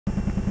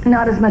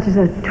Not as much as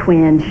a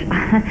twinge.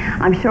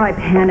 I'm sure I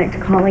panicked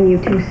calling you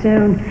too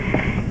soon.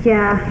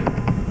 Yeah.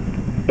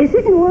 Is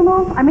it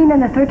normal? I mean, in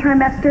the third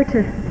trimester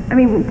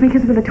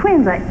because with the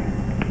twins,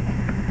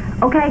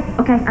 Okay,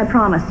 I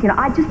promise. You know,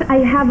 I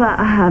have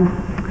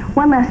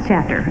one last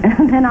chapter,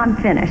 and then I'm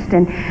finished,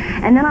 and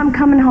then I'm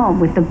coming home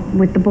with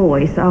the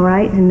boys, all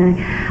right? And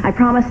I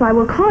promise I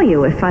will call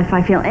you if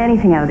I feel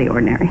anything out of the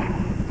ordinary.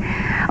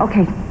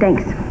 Okay,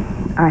 thanks.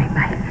 All right,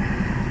 bye.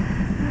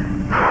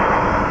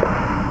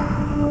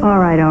 All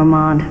right,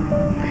 Armand.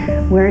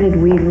 Where did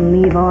we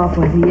leave off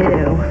with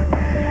you?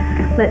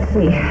 Let's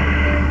see.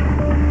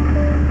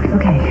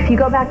 Okay, if you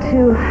go back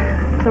to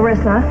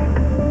Clarissa,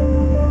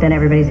 then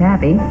everybody's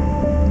happy.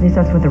 At least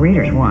that's what the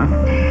readers want.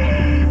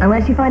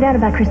 Unless you find out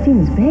about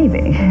Christina's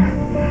baby.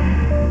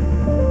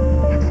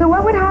 So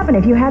what would happen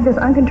if you had this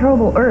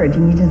uncontrollable urge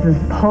and this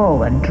pull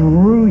that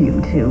drew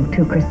you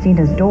to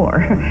Christina's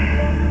door?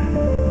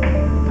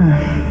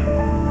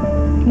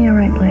 Yeah,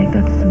 right, Blake.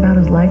 That's about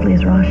as likely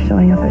as Ross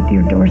showing up at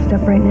your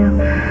doorstep right now.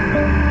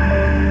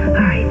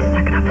 All right,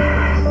 suck it up.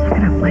 Suck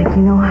it up, Blake.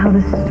 You know how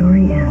this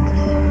story ends.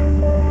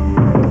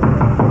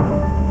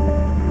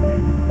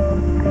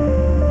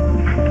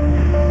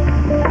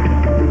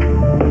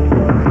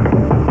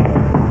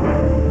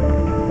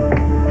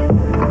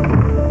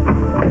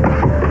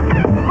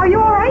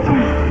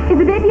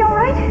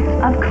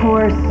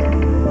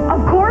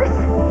 Of course.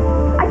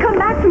 I come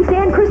back from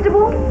San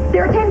Cristobal.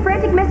 There are 10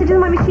 frantic messages on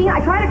my machine. I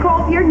try to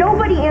call up here.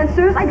 Nobody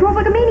answers. I drove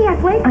like a maniac,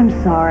 Blake. I'm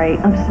sorry.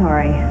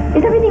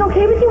 Is everything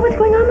okay with you? What's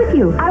going on with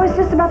you? I was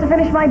just about to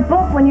finish my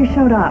book when you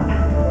showed up.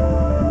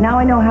 Now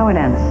I know how it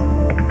ends.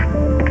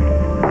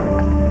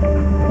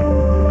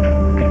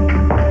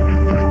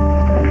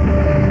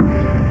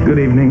 Good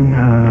evening.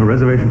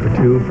 Reservation for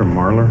 2 from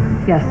Marlar?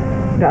 Yes.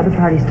 The other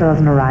party still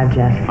hasn't arrived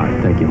yet. All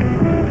right, thank you.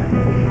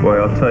 Boy,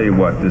 I'll tell you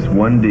what, this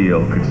one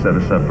deal could set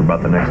us up for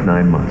about the next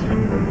 9 months.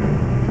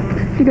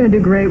 You're going to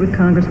do great with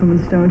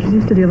Congresswoman Stone. She's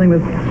used to dealing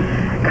with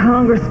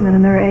congressmen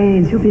and their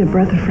aides. You'll be a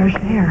breath of fresh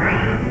air.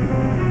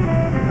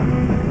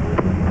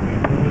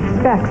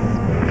 Specs.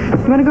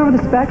 You want to go over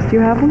the specs? Do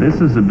you have them? This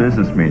is a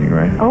business meeting,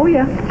 right? Oh,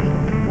 yeah.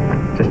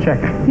 Just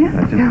checking. Yeah.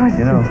 It's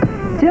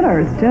dinner.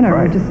 It's dinner.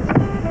 Right.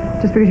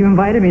 Just because you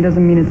invited me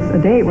doesn't mean it's a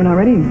date. We're not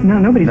ready. No,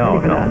 nobody's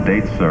ready for that. No,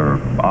 dates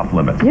are off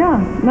limits. Yeah,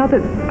 not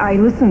that I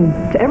listen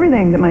to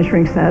everything that my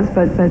shrink says,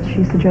 but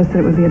she suggested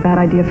it would be a bad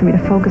idea for me to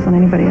focus on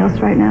anybody else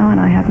right now,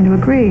 and I happen to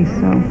agree,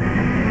 so...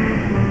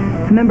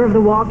 A member of the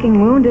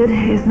Walking Wounded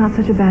is not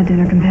such a bad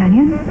dinner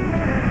companion.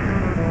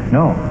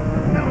 No,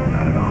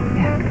 not at all.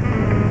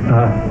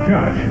 Yeah.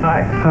 Josh.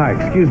 Hi,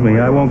 excuse me.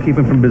 I won't keep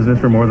him from business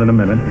for more than a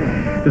minute.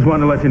 Just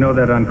wanted to let you know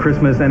that on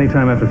Christmas, any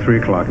time after 3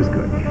 o'clock is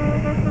good.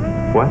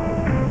 What?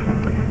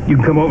 You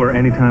can come over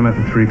any time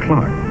after 3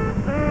 o'clock.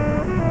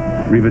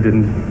 Reva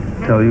didn't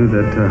tell you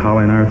that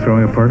Holly and I are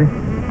throwing a party?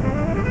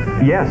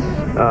 Yes,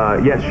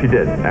 she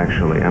did,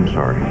 actually. I'm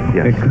sorry.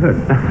 Yes. Okay, good.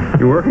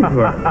 You're working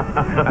for it.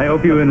 I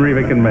hope you and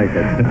Reva can make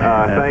it.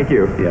 Thank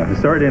you. Yeah,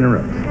 sorry to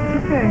interrupt.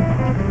 Okay.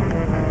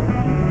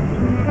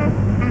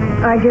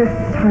 I guess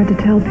it's hard to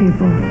tell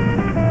people.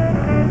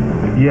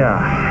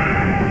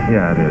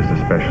 Yeah, it is,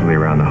 especially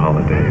around the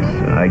holidays.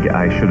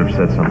 I should have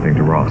said something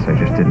to Ross. I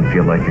just didn't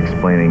feel like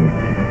explaining.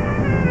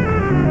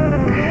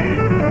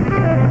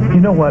 You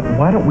know what?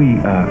 Why don't we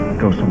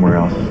go somewhere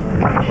else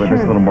where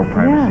there's a little more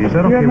privacy? Yeah, Is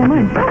that okay with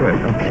you? Good.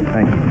 Okay,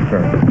 thank you.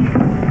 Sure.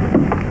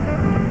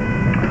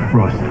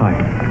 Ross, hi.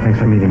 Thanks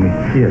for meeting me.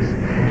 Yes.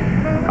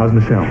 How's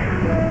Michelle?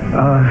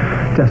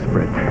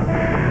 Desperate.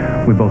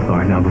 We both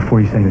are. Now, before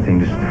you say anything,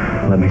 just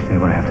let me say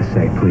what I have to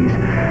say, please.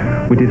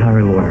 We did hire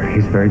a lawyer.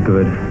 He's very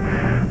good.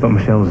 But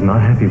Michelle is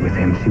not happy with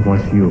him. She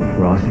wants you,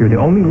 Ross. You're the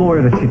only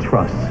lawyer that she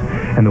trusts.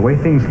 And the way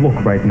things look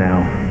right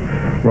now,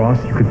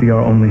 Ross, you could be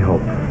our only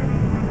hope.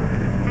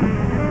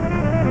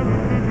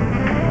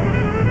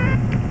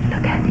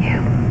 Look at you.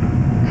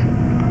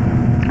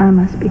 I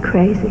must be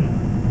crazy.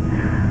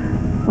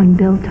 When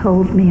Bill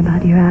told me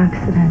about your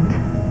accident,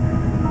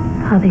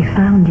 how they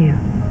found you,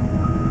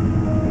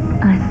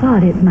 I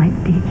thought it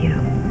might be you.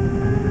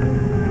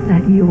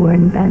 That you were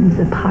in Ben's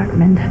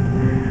apartment.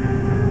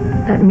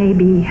 That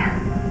maybe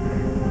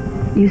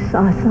you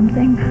saw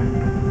something.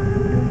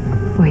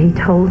 Or he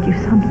told you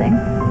something.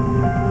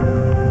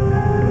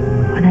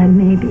 Or that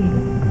maybe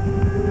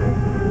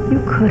you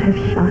could have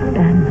shot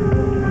Ben.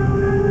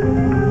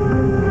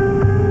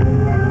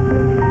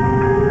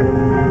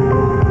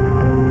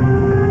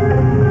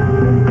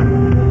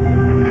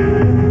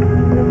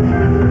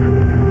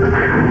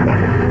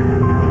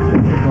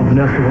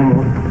 Vanessa, one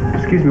more.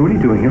 Excuse me, what are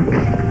you doing here?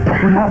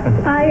 What happened?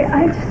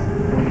 I just...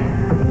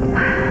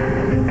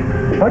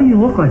 Why do you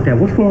look like that?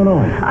 What's going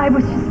on? I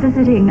was just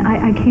visiting.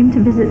 I came to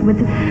visit with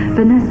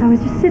Vanessa. I was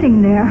just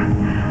sitting there.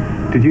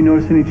 Did you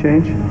notice any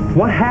change?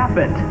 What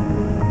happened?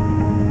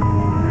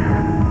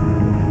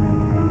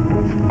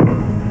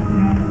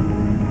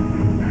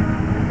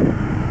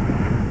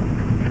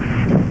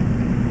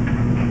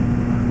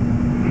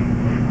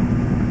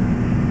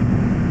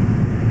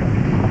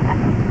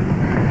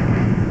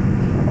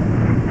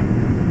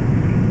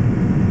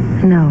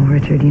 No,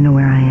 Richard, you know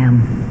where I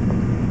am.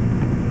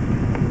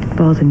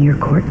 Ball's in your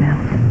court now.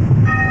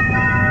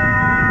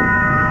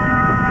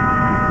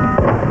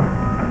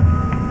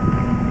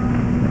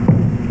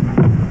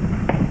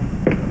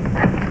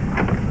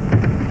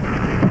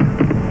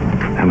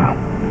 Hello.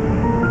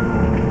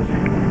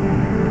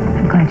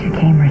 I'm glad you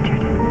came,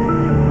 Richard.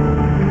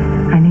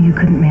 I knew you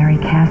couldn't marry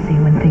Cassie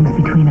when things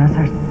between us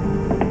are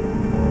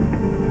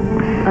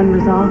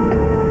Unresolved?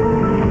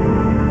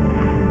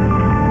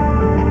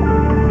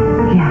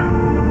 Yeah.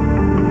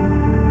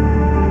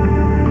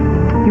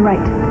 You're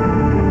right.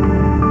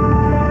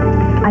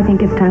 I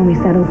think it's time we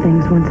settle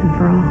things once and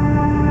for all.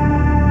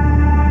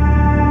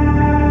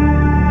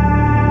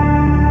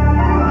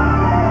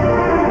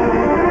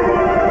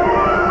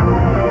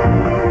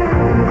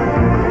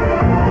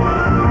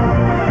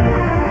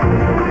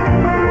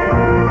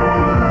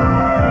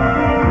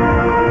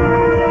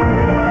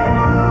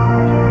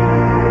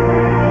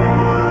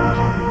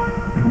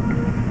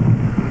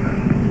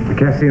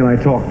 Cassie and I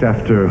talked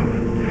after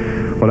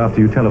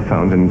you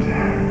telephoned, and,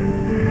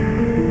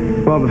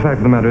 well, the fact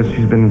of the matter is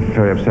she's been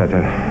very upset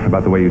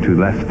about the way you two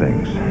left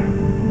things.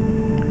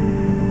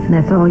 And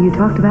that's all you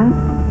talked about?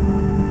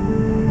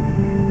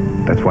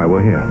 That's why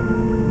we're here.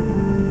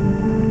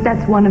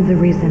 That's one of the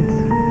reasons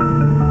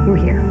we're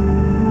here.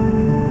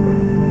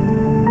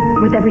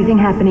 With everything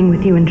happening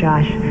with you and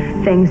Josh,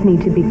 things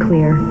need to be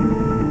clear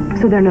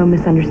so there are no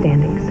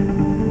misunderstandings.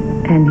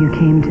 And you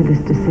came to this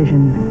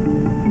decision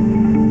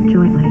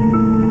jointly.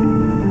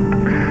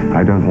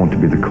 I don't want to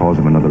be the cause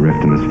of another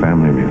rift in this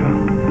family,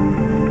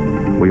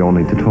 Reva. We all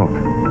need to talk.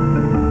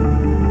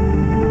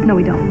 No,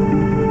 we don't.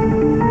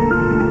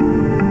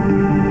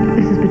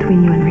 This is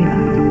between you and Reva.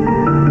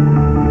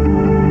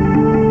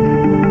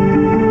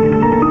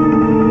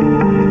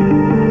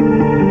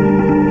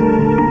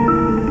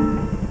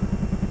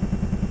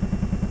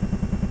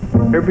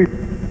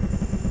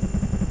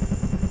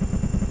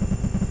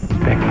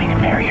 Expect me to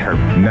marry her.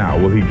 Now,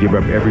 will he give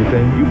up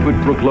everything You put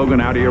Brooke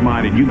Logan out of your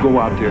mind and you go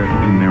out there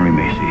and marry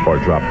Macy. or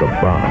drop the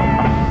bomb?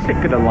 I'm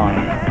sick of the line.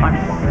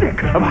 I'm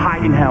sick of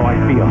hiding how I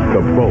feel.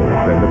 The bold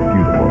and the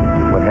beautiful.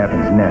 What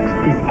happens next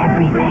is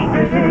everything.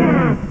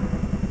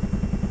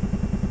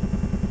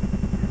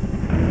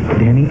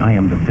 Danny, I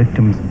am the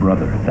victim's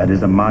brother. That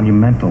is a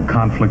monumental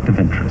conflict of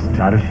interest.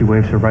 Not if she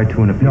waives her right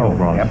to an appeal,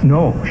 Ross.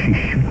 No, she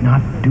should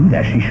not do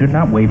that. She should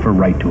not waive her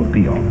right to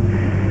appeal.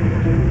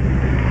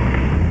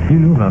 You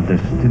knew about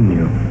this, didn't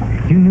you?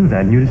 You knew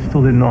that, and you just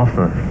still didn't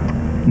offer.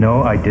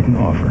 No, I didn't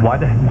offer. Why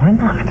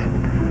not?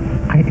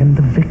 I am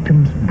the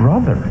victim's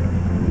brother.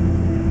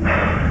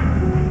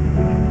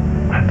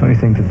 Don't you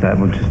think that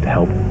would just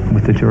help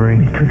with the jury?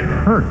 It could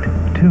hurt,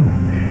 too.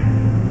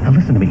 Now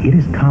listen to me, it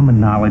is common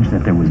knowledge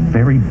that there was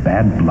very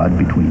bad blood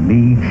between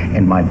me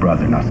and my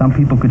brother. Now some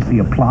people could see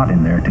a plot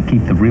in there to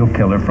keep the real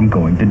killer from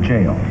going to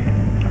jail.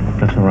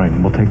 That's all right.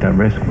 We'll take that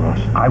risk, Ross.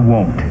 I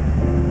won't.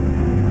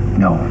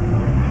 No.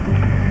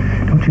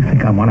 Don't you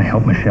think I want to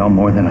help Michelle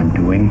more than I'm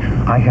doing?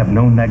 I have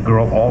known that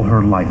girl all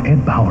her life.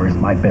 Ed Bauer is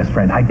my best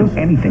friend. I'd do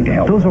anything to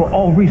help. Those are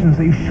all reasons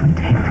that you should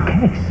take the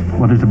case.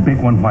 Well, there's a big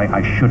one why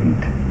I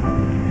shouldn't.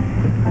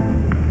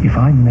 If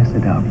I mess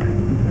it up,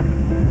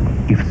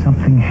 if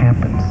something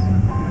happens,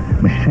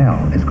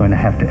 Michelle is going to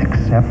have to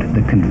accept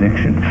the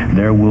conviction.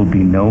 There will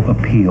be no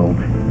appeal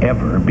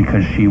ever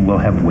because she will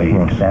have waived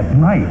Ross, that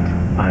right.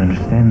 I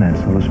understand that.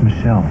 So does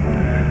Michelle.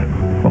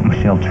 But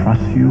Michelle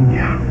trusts you,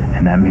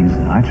 and that means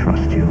that I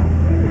trust you.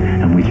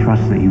 And we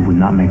trust that you would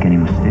not make any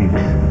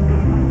mistakes.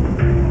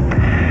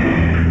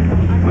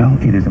 Well,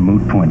 it is a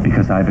moot point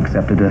because I've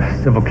accepted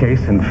a civil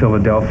case in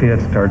Philadelphia.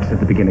 It starts at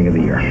the beginning of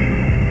the year.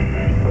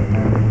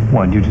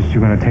 What, you're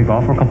going to take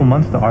off for a couple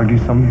months to argue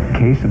some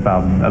case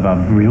about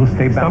real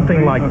estate?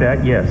 Something like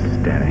that, yes,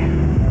 Danny.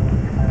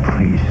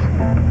 Please,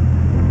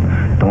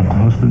 don't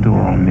close the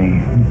door on me.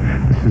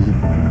 This is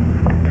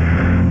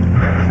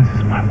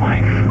my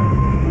wife.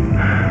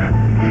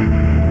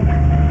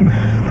 This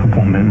is the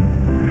woman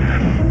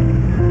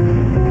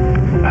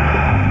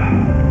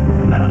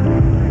that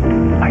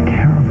I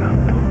care about.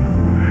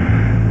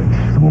 This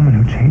is the woman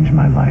who changed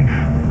my life,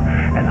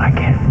 and I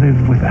can't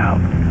live without.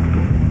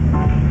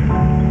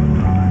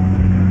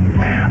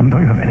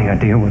 Don't you have any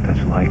idea what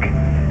that's like?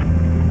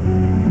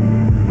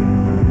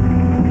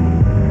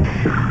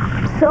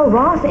 So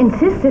Ross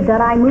insisted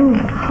that I move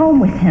home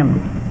with him.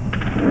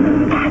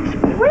 That's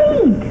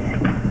great!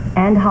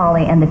 And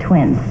Holly and the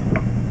twins.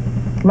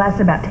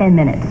 Lasted about 10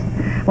 minutes.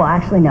 Well,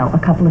 actually, no, a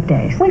couple of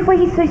days. Wait,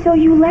 so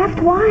you left?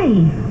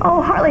 Why?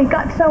 Oh, Harley, it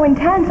got so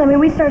intense. I mean,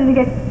 we started to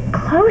get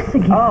close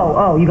again.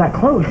 Oh, you got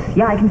close.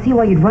 Yeah, I can see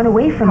why you'd run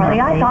away from Harley,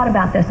 that I day. thought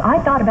about this. I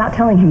thought about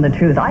telling him the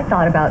truth. I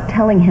thought about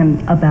telling him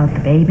about the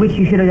baby. Which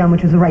you should have done,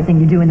 which was the right thing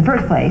to do in the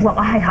first place. Well,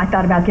 I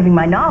thought about giving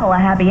my novel a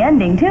happy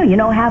ending, too. You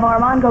know, have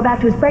Armand go back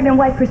to his pregnant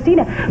wife,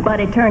 Christina. But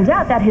it turns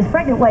out that his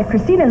pregnant wife,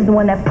 Christina, is the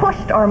one that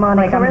pushed Armand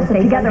and Clarissa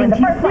together in the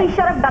first place. Please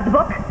shut up about the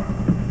book.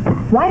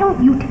 Why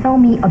don't you tell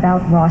me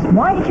about Ross?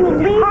 Why did you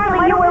leave?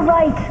 Harley, you were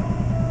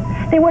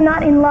right. They were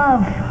not in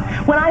love.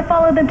 When I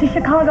followed them to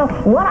Chicago,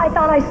 what I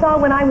thought I saw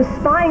when I was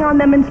spying on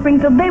them in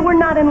Springfield, they were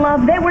not in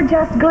love. They were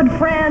just good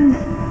friends.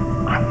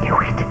 I knew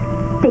it.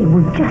 They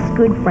were just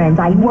good friends.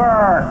 I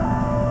were.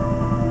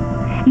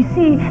 You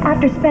see,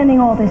 after spending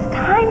all this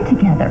time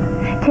together,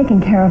 taking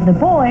care of the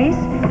boys,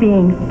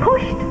 being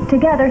pushed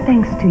together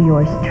thanks to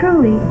yours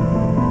truly,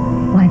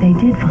 why, they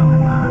did fall in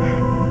love.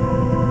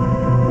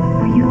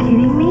 Are you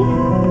kidding me?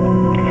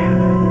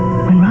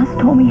 When Ross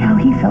told me how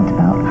he felt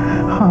about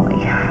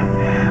Holly,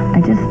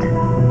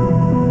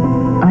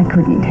 I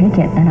couldn't take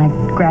it, and I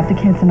grabbed the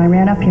kids and I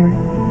ran up here.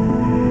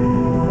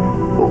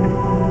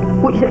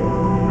 What,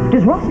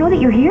 does Ross know that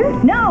you're here?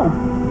 No!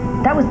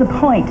 That was the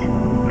point.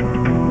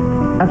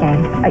 Okay.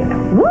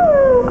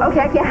 Woo! Okay,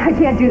 I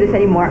can't do this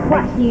anymore.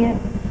 What? I can't.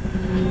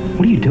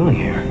 What are you doing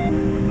here?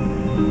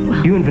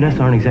 You and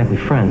Vanessa aren't exactly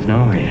friends,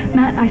 now are you?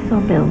 Matt, I saw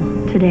Bill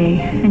today,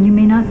 and you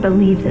may not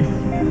believe this,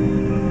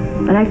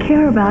 but I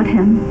care about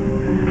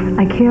him.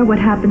 I care what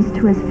happens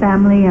to his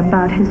family,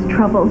 about his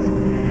troubles,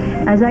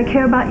 as I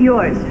care about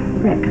yours,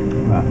 Rick.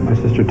 My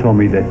sister told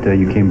me that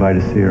you came by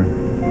to see her.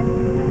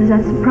 Does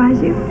that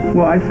surprise you?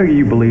 Well, I figure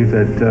you believe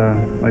that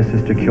my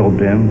sister killed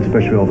Ben,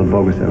 especially all the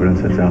bogus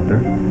evidence that's out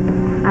there.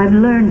 I've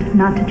learned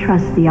not to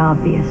trust the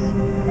obvious.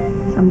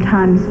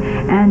 Sometimes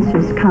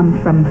answers come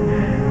from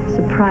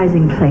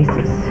surprising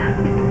places.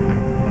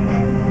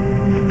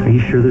 Are you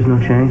sure there's no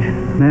change?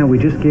 Man, we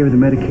just gave her the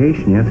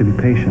medication. You have to be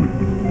patient.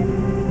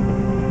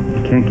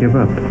 You can't give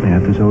up,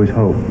 man. There's always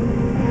hope.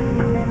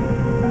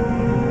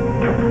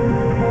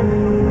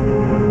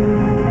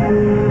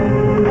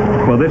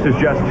 Well, this is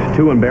just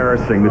too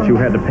embarrassing that you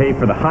had to pay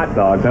for the hot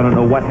dogs. I don't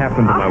know what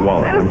happened to my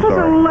wallet. That is I'm such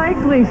sorry. a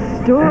likely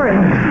story.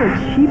 What a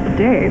cheap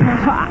date.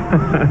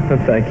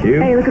 Thank you.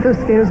 Hey, look at those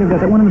potatoes I've got.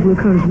 That one in the blue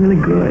coat is really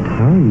good.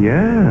 Oh,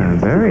 yeah.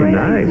 Very Great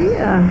nice.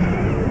 idea.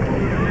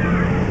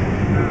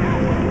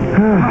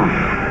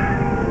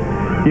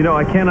 You know,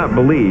 I cannot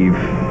believe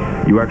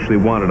you actually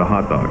wanted a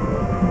hot dog.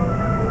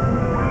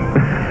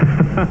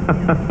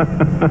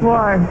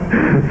 Why?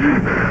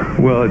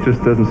 Well, it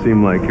just doesn't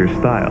seem like your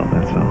style,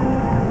 that's all.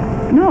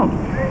 No,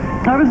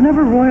 I was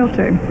never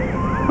royalty.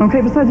 Okay,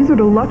 besides, these are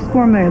deluxe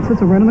gourmet. It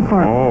says it right on the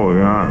cart. Oh,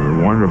 yeah,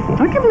 they're wonderful.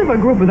 I can't believe I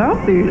grew up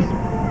without these.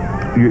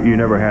 You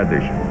never had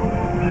these.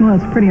 Well,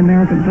 it's a pretty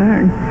American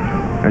thing.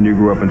 And you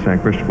grew up in St.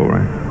 Cristobal,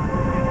 right?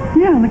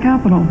 Yeah, in the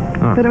capital.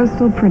 But it was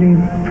still pretty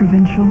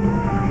provincial.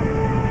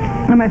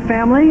 And my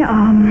family,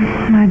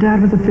 my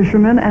dad was a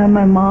fisherman, and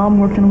my mom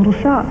worked in a little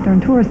shop during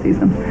tourist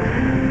season.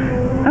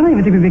 I don't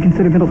even think we'd be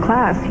considered middle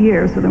class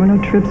here, so there were no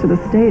trips to the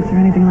States or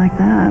anything like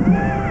that.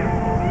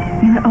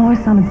 I mean, it always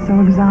sounded so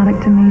exotic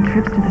to me,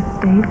 trips to the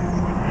States.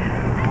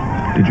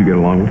 Did you get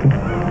along with them?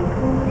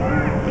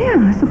 Yeah,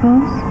 I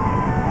suppose.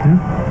 Yeah?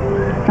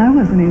 That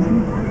wasn't easy.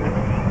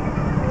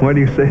 Why do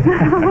you say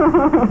that?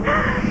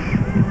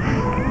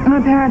 My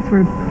parents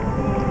were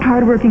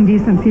hardworking,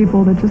 decent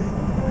people that just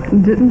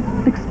didn't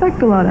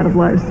expect a lot out of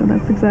life, so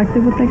that's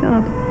exactly what they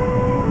got.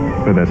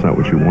 But that's not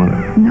what you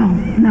wanted.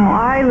 No,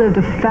 I lived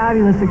a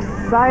fabulous,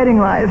 exciting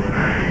life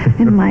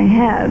in my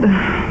head.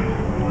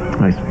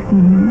 I see.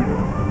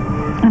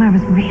 And I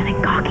was really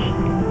cocky.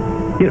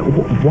 You know,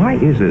 why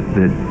is it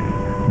that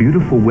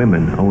beautiful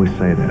women always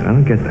say that? I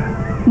don't get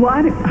that. Well,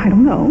 I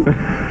don't know.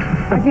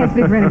 I can't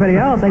speak for anybody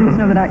else. I just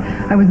know that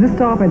I was this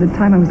tall by the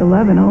time I was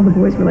 11. All the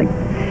boys were like,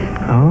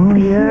 oh,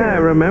 yeah, I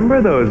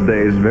remember those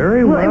days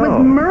very well. Well, it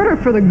was murder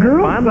for the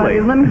girls, buddy.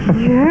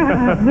 Fondly.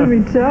 Let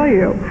me tell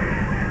you.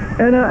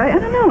 And I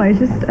don't know,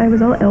 I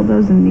was all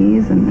elbows and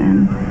knees,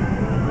 and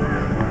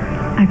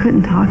I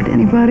couldn't talk to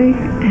anybody,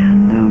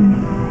 and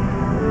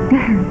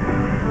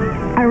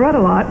I read a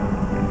lot,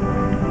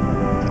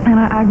 and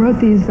I wrote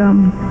these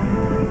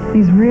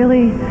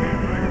really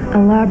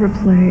elaborate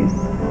plays.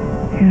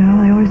 You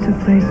know, they always took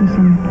place in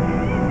some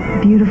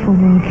beautiful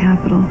world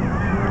capital,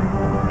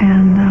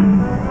 and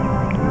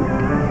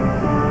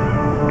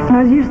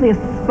I was usually a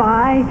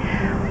spy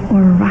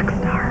or a rock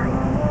star.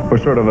 Or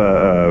sort of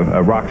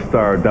a rock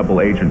star double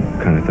agent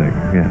kind of thing,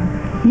 yeah.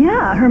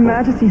 Yeah, Her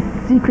Majesty's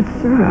Secret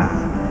Service.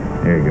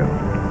 There you go.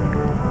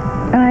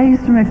 And I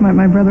used to make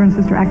my brother and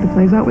sister act the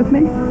plays out with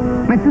me.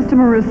 My sister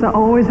Marissa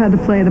always had to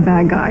play the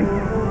bad guy.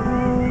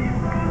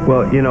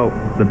 Well, you know,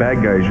 the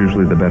bad guy is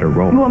usually the better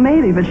role. Well,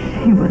 maybe, but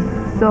she was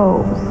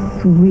so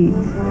sweet.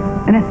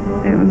 And it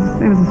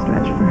was a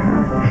stretch for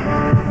her.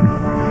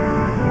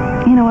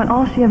 You know what?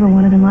 All she ever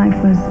wanted in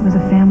life was a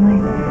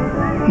family.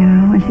 You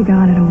know, and she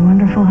got it, a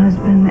wonderful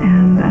husband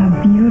and a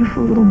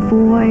beautiful little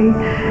boy.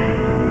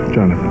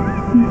 Jonathan.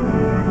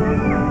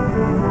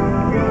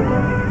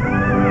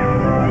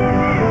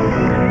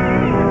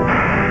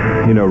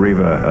 You know,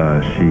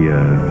 Reva,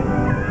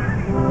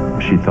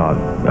 she thought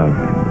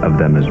of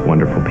them as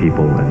wonderful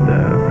people, and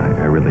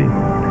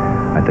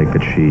I think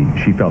that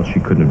she felt she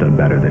couldn't have done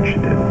better than she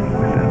did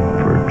with them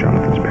for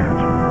Jonathan's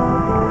parents.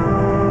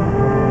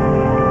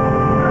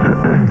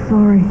 I'm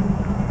sorry.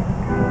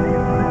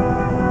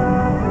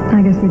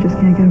 I guess we just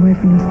can't get away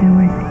from this, can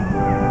we?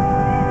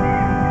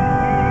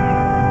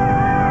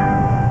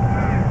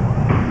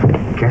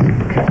 Cassie,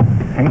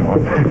 hang on.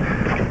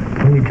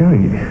 Where are you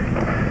going?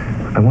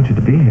 I want you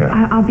to be here.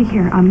 I'll be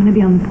here. I'm going to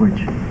be on the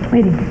porch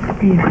waiting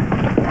for you.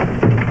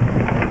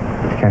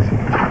 Cassie.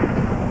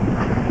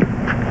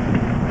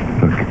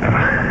 Look,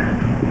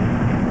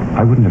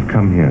 I wouldn't have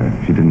come here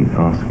if you didn't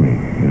ask me,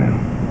 you know.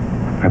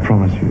 I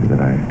promise you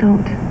that I...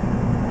 Don't.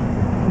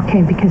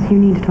 Okay, because you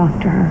need to talk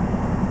to her.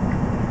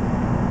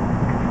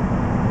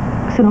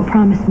 So don't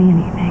promise me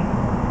anything.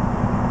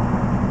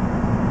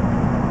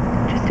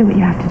 Just do what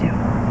you have to do.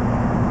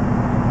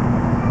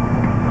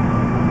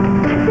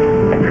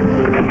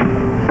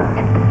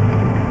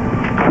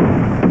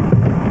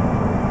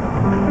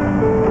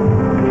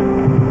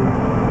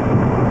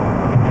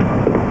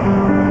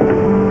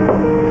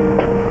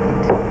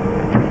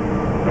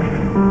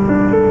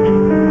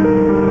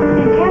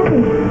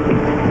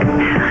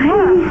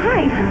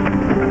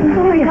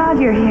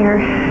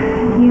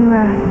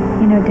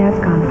 Dad's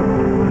gone.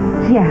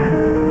 Yeah,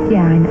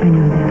 I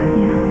know that.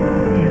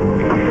 Yeah.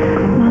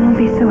 Mom will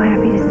be so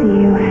happy to see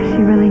you.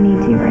 She really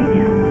needs you right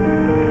now.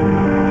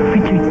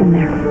 Richard's in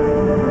there,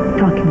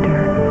 talking to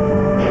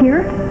her.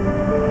 Here?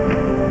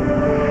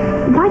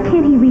 Why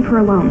can't he leave her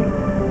alone?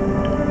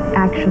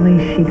 Actually,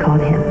 she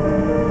called him.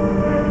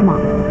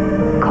 Mom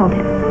called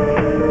him.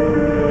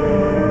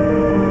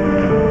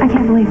 I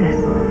can't believe this.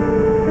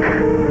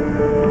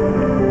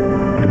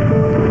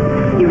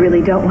 You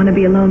really don't want to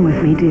be alone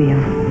with me, do you?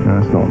 No,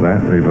 it's not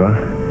that, Reva.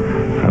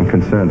 I'm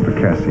concerned for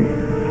Cassie.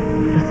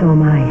 So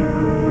am I.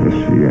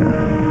 Yes,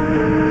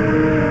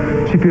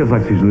 she feels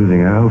like she's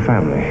losing her whole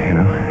family, you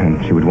know, and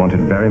she would want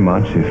it very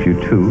much if you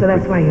two... So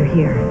that's why you're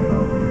here.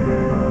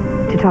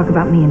 To talk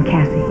about me and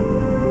Cassie.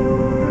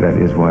 That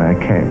is why I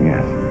came,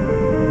 yes.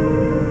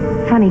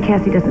 Funny,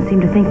 Cassie doesn't seem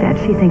to think that.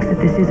 She thinks that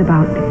this is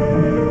about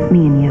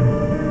me and you.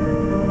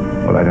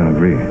 Well, I don't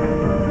agree.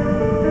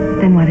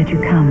 Then why did you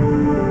come,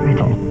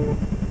 Richard?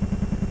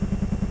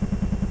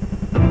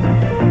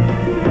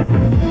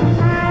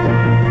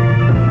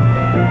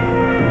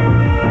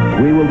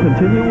 We will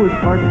continue with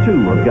part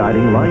 2 of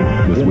Guiding Light.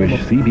 With Wish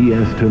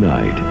CBS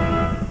Tonight.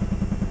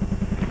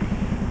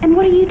 And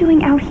what are you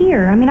doing out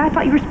here? I mean, I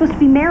thought you were supposed to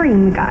be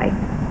marrying the guy.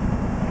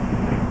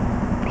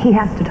 He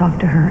has to talk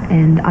to her,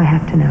 and I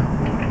have to know.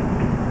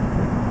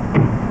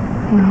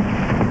 Well,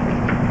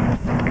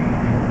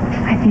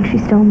 I think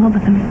she's still in love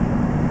with him.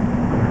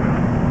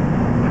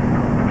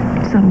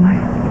 So do I.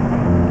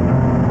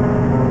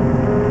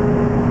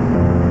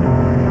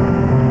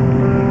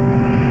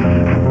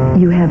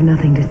 You have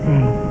nothing to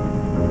say.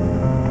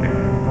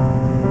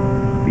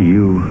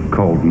 You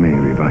called me,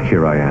 Reva.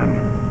 Here I am.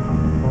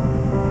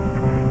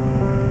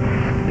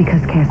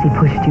 Because Cassie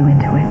pushed you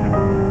into it.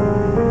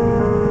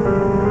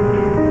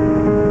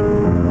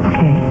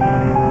 Okay.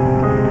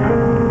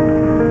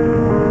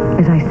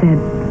 As I said,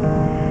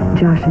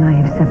 Josh and I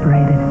have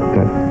separated.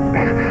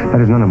 That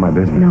is none of my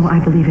business. No, I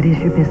believe it is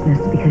your business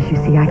because, you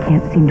see, I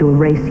can't seem to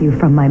erase you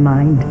from my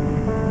mind.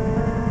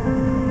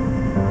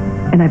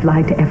 And I've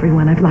lied to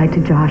everyone. I've lied to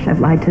Josh.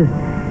 I've lied to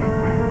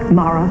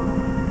Mara,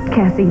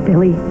 Cassie,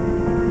 Billy,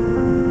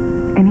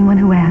 anyone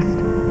who asked.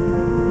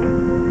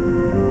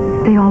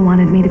 They all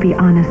wanted me to be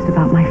honest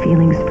about my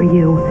feelings for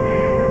you,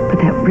 but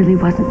that really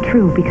wasn't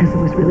true because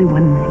there was really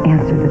one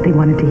answer that they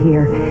wanted to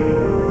hear,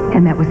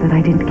 and that was that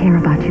I didn't care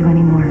about you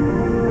anymore.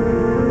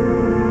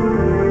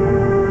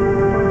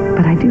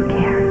 But I do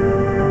care.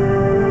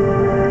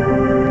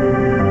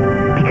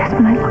 Because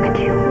when I look at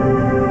you,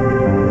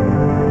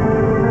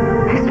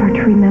 I start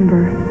to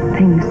remember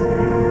things.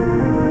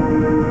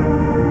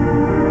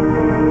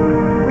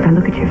 I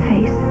look at your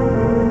face,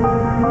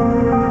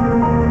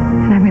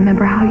 and I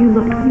remember how you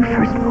looked when you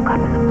first woke up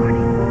in the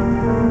morning.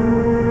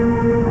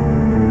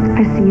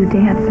 I see you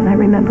dance, and I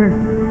remember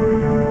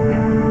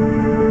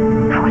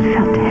how it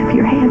felt to have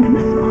your hand in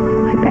the small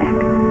of my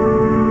back.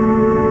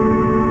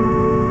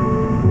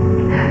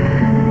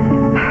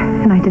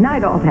 And I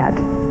denied all that.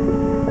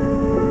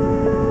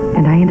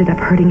 And I ended up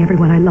hurting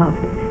everyone I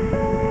loved,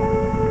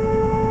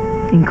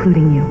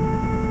 including you.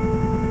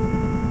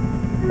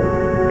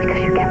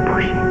 Because you kept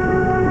pushing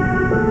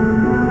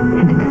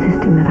and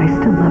insisting that I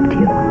still loved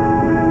you.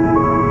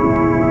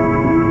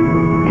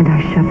 And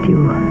I shoved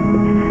you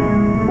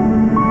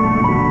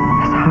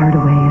as hard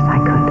away as I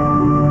could.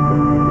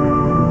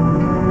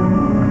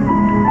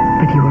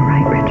 But you were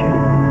right, Richard.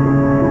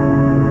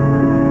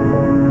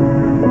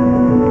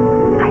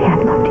 I had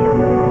loved you.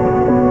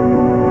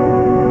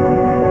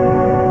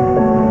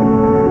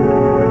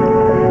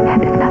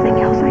 And if nothing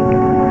else,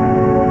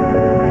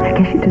 I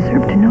guess you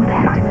deserve to know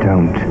that. I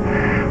don't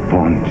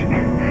want...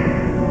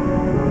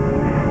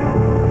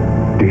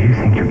 Do you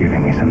think you're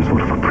giving me some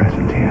sort of a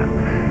present here?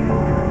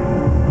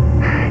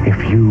 If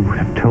you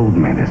had told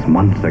me this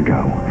months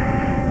ago...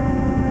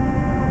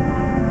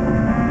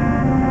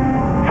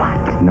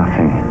 What?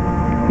 Nothing.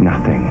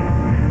 Nothing.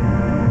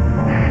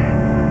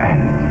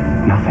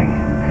 And nothing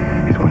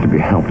is going to be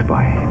helped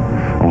by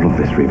all of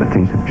this, Reva.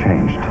 Things have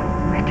changed.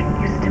 Richard,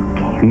 you still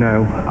care.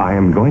 No, I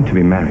am going to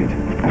be married.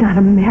 It's not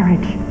a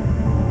marriage.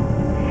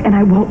 And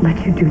I won't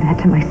let you do that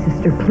to my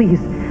sister.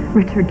 Please,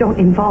 Richard, don't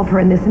involve her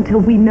in this until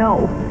we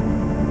know.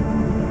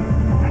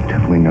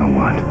 Until we know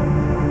what?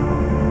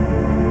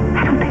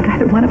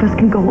 one of us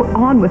can go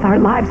on with our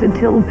lives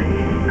until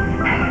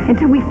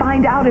we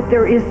find out if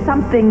there is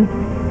something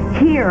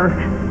here.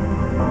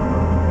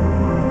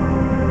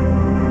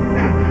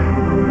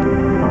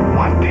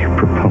 What do you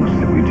propose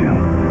that we do?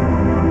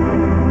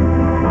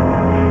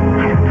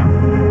 I don't know.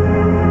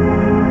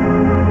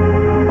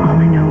 All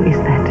I know is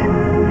that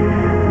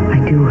I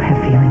do have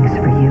feelings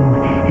for you,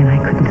 and I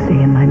couldn't stay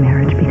in my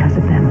marriage because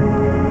of them.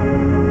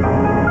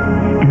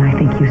 And I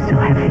think you still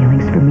have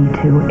feelings for me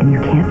too, and you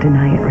can't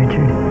deny it,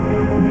 Richard.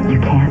 You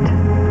can't,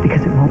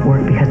 because it won't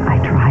work, because I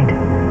tried.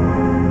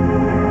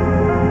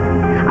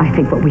 I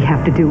think what we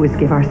have to do is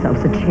give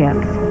ourselves a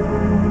chance.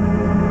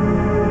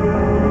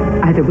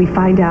 Either we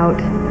find out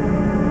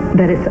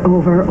that it's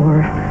over,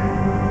 or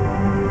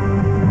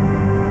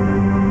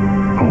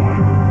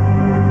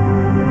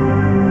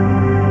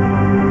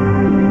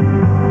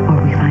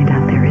we find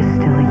out there is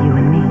still a you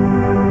and me.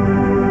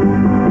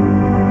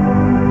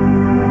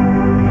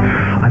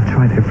 I've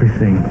tried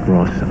everything,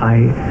 Ross.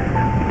 I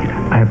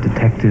have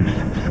detectives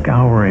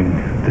scouring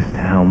this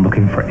town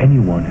looking for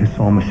anyone who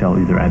saw Michelle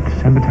either at the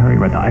cemetery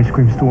or at the ice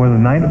cream store the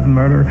night of the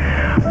murder.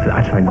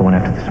 I tried going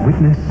after this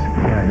witness.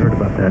 Yeah, I heard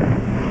about that.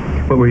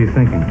 What were you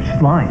thinking?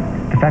 She's lying.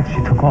 The fact that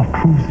she took off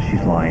proves that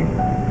she's lying.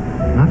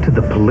 Not to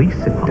the police,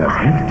 it doesn't.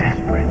 I'm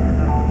desperate.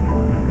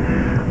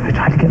 I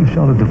tried to get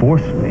Michelle to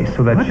divorce me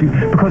so that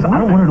because I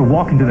don't want her to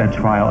walk into that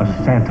trial as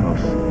a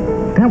Santos.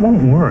 That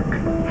won't work. I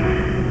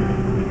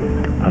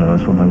don't know,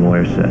 that's what my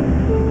lawyer said.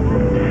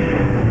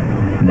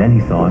 And then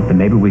he thought that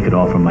maybe we could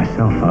offer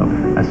myself up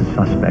as a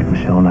suspect.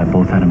 Michelle and I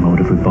both had a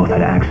motive. We both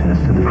had access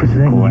to the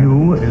physical. Then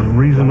you, as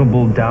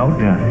reasonable doubt?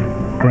 Yeah.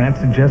 Grant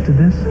suggested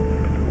this?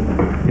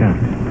 Yeah.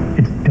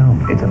 It's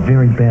dumb. It's a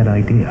very bad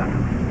idea.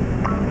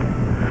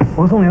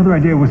 Well, his only other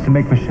idea was to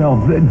make Michelle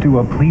do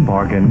a plea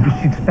bargain.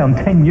 She'd spend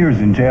 10 years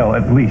in jail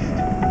at least.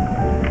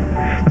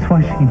 That's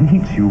why she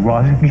needs you,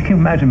 Ross. You can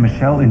imagine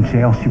Michelle in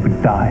jail. She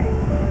would die.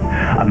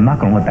 I'm not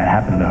going to let that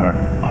happen to her.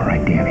 All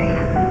right, Danny.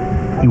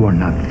 You are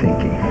not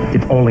thinking.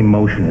 It's all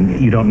emotion,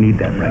 and you don't need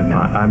that right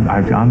now.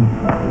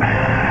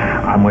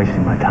 I'm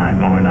wasting my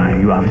time, aren't I?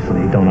 You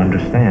obviously don't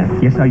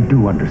understand. Yes, I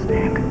do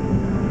understand.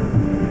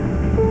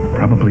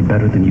 Probably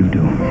better than you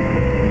do.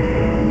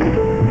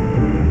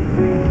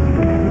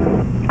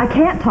 I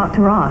can't talk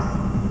to Ross.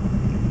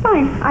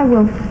 Fine, I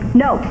will.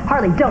 No,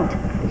 Harley, don't.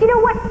 You know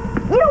what?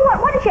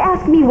 Why don't you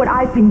ask me what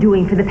I've been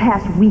doing for the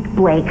past week,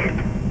 Blake?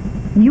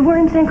 You were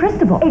in San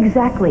Cristobal.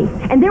 Exactly.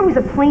 And there was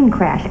a plane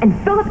crash, and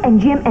Philip and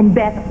Jim and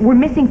Beth were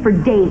missing for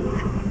days.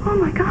 Oh,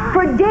 my God.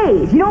 For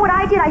days. You know what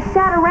I did? I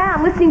sat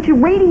around listening to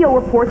radio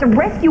reports of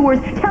rescuers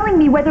telling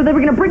me whether they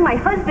were going to bring my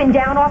husband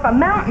down off a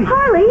mountain.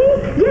 Harley?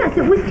 Yes,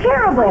 it was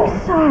terrible.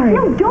 I'm sorry.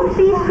 No, don't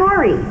be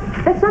sorry.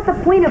 That's not the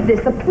point of this.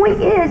 The point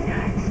is,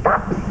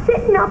 stop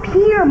sitting up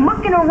here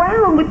mucking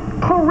around with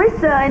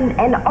Clarissa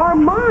and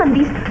Armand,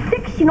 these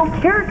fictional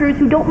characters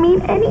who don't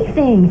mean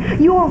anything.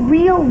 Your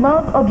real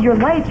love of your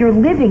life, your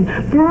living,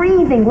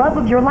 breathing love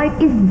of your life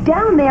is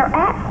down there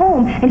at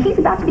home, and he's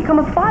about to become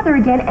a father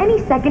again any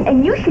second,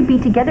 and you should be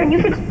together, and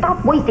you should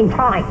stop wasting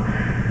time.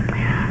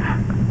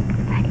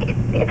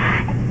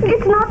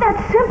 It's not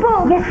that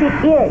simple. Yes,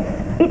 it is.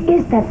 It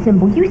is that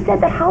simple. You said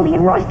that Holly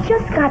and Ross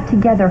just got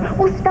together.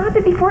 Well, stop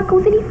it before it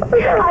goes any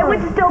further. I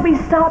would still be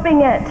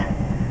stopping it.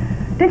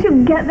 Did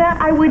you get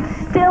that? I would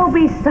still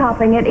be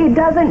stopping it. It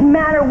doesn't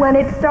matter when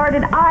it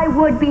started. I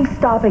would be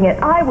stopping it.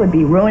 I would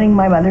be ruining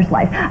my mother's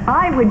life.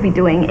 I would be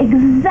doing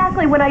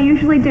exactly what I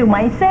usually do,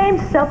 my same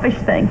selfish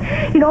thing.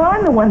 You know,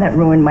 I'm the one that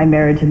ruined my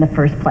marriage in the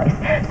first place.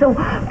 So,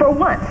 for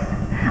once,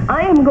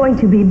 I am going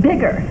to be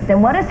bigger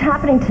than what is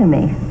happening to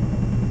me.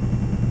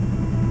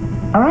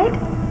 All right?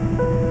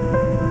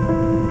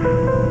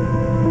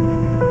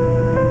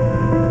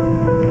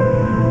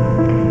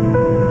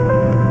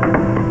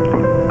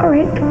 All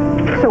right.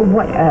 So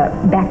what,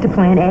 back to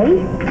plan A?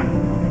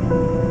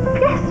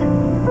 Yes.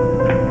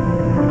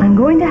 I'm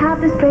going to have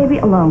this baby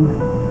alone.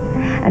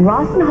 And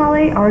Ross and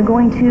Holly are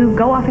going to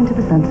go off into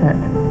the sunset.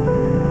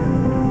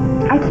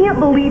 I can't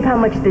believe how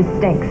much this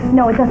stinks.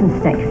 No, it doesn't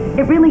stink.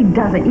 It really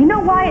doesn't. You know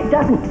why it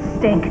doesn't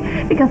stink?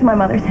 Because my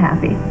mother's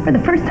happy. For the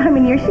first time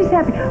in years, she's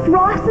happy.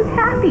 Ross is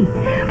happy.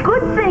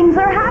 Good things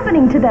are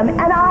happening to them,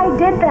 and I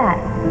did that.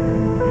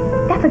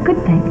 That's a good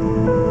thing.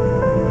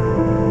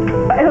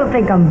 I don't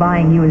think I'm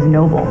buying you as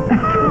noble.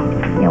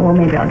 Yeah, well,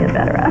 maybe I'll get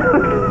better at it.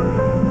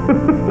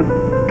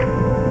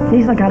 At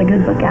least I got a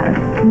good book out of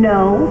it.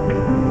 No,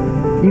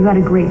 you got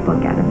a great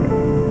book out of it.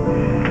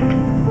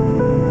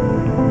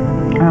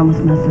 I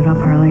almost messed it up,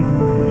 Harley.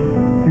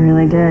 I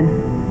really did.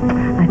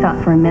 I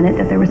thought for a minute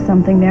that there was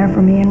something there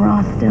for me and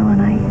Ross still,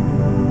 and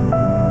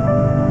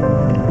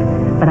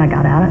but I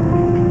got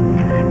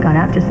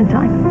out just in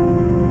time.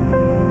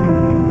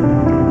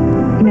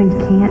 You know, you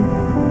can't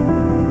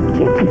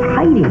keep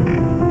hiding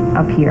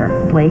up here,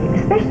 Blake,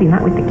 especially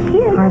not with the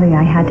kids. Harley,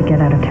 I had to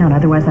get out of town,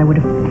 otherwise I would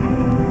have...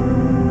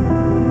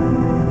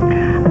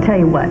 I'll tell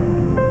you what.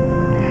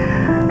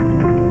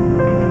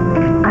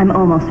 I'm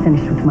almost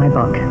finished with my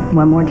book.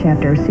 One more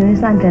chapter. As soon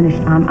as I'm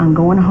finished, I'm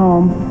going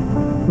home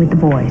with the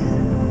boys.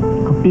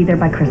 I'll be there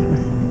by Christmas.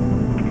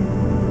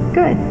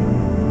 Good.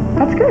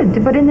 That's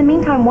good. But in the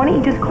meantime, why don't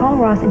you just call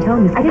Ross and tell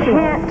him his I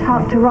can't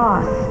talk to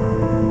Ross.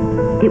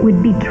 It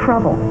would be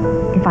trouble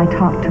if I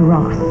talked to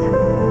Ross.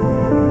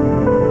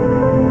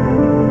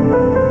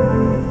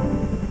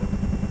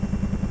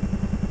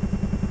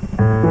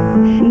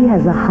 She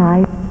has a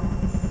high...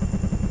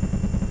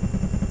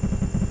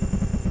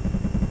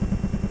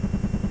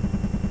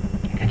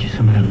 Get you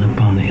some of that lip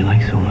balm that you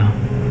like so well.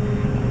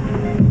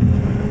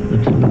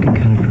 Lips are looking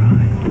kind of dry.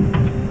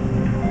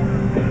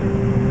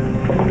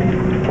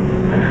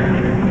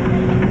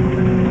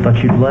 Thought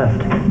you'd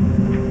left.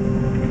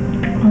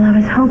 Well, I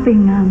was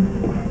hoping,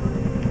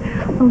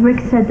 well, Rick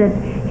said that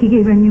he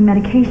gave her new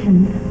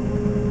medication.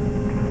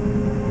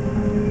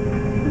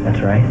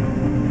 That's right.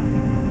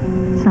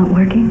 It's not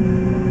working?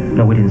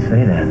 No, we didn't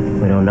say that.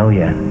 We don't know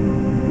yet.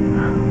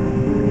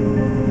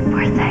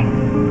 Poor thing.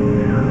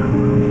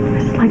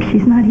 It's like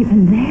she's not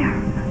even there.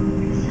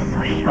 It's just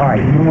so shocking. All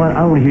right, you know what? I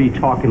don't want to hear you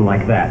talking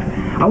like that.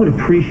 I would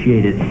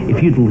appreciate it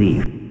if you'd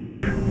leave.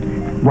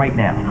 Right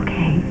now.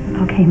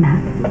 Okay,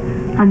 Matt.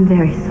 I'm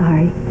very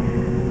sorry.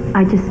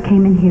 I just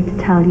came in here to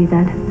tell you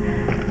that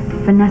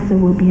Vanessa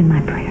will be in my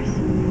prayers.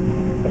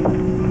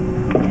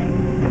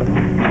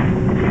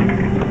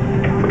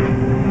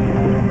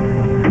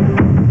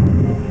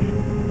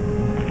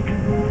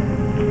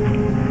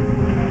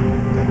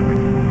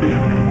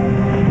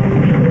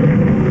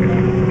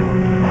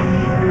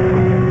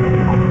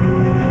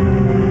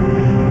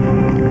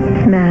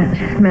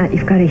 Matt,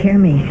 you've got to hear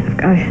me.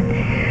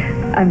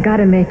 I've got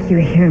to make you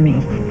hear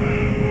me.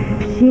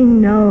 She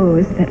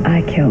knows that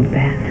I killed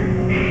Ben,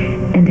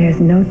 and there's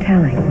no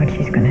telling what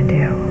she's going to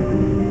do.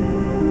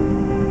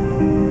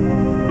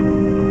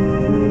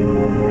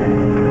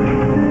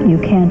 You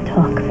can't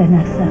talk,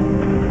 Vanessa.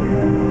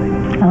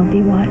 I'll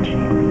be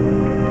watching.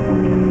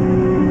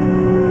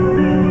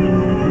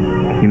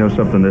 You know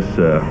something,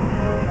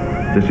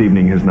 this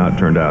evening has not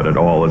turned out at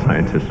all as I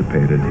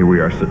anticipated. Here we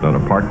are sitting on a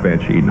park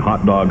bench eating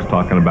hot dogs,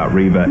 talking about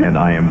Reva, and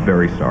I am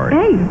very sorry.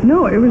 Hey,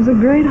 no, it was a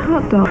great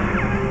hot dog.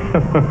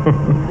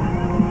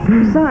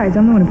 Besides,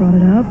 I'm the one who brought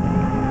it up.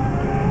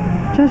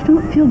 Josh,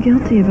 don't feel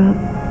guilty about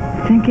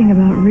thinking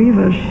about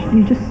Reva.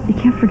 You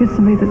can't forget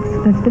somebody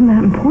that's been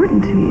that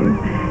important to you.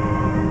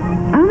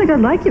 I don't think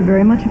I'd like you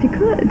very much if you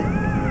could.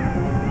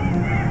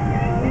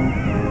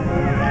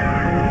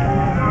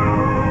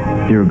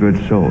 You're a good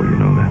soul, you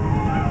know that.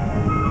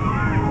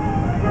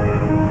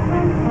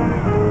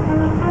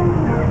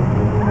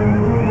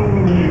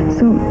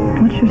 So,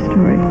 what's your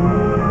story?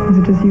 Is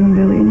it just you and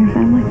Billy and your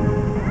family?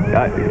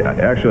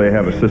 Actually, I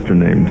have a sister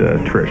named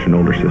Trish, an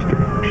older sister.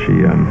 She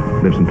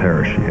lives in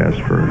Paris. She has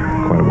for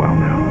quite a while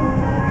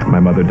now. My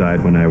mother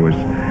died when I was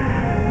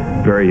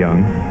very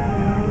young,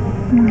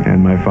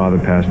 and my father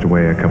passed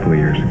away a couple of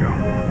years ago.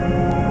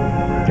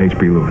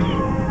 H.B. Lewis.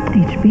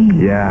 H.B.?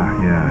 Yeah.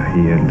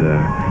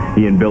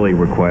 He and Billy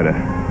were quite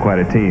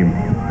a team.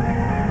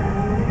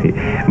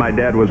 My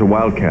dad was a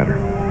wildcatter.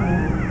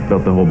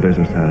 Built the whole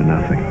business out of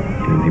nothing.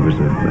 And he was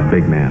a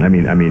big man. I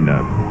mean,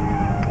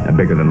 a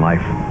bigger than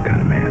life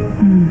kind of man.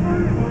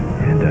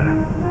 And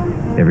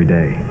every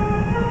day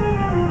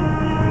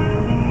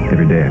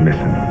I miss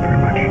him very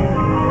much.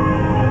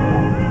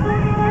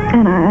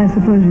 And I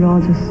suppose you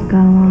all just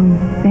got along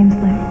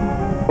famously.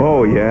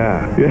 Oh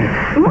yeah.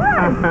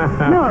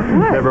 What? No,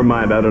 what? Never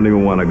mind. I don't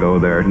even want to go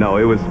there. No,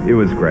 it was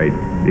great.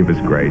 It was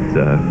great.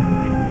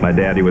 My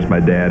daddy was my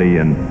daddy,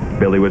 and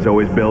Billy was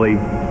always Billy.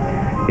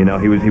 You know,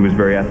 he was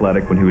very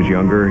athletic when he was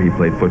younger. He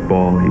played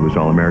football. He was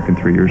All-American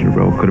 3 years in a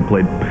row. Could have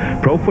played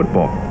pro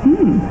football.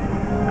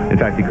 In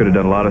fact, he could have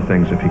done a lot of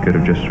things if he could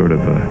have just sort of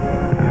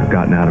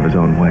gotten out of his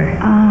own way.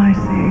 Oh, I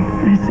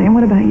see. And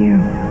what about you?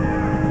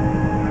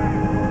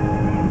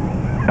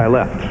 I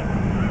left.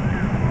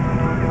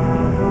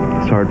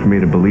 It's hard for me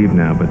to believe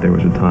now, but there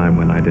was a time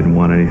when I didn't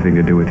want anything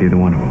to do with either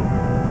one of them.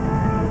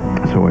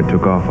 So I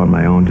took off on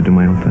my own to do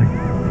my own thing.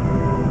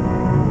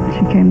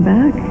 She came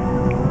back?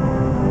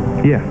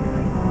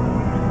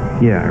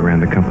 Yeah, I ran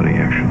the company,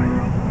 actually.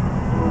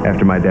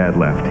 After my dad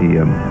left, he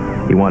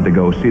wanted to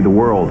go see the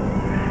world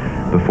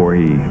before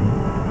he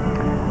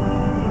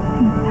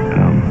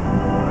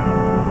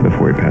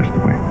passed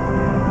away.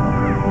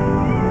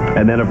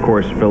 And then, of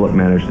course, Philip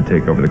managed to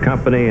take over the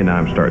company, and now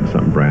I'm starting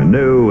something brand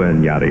new,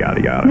 and yada,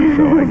 yada, yada.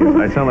 So I guess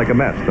I sound like a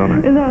mess, don't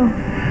I? No,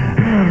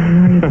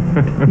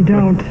 you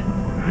don't.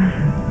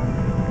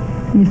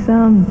 You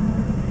sound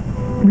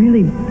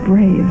really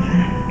brave.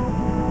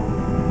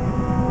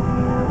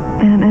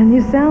 And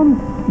you sound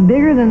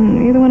bigger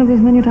than either one of those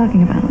men you're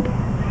talking about.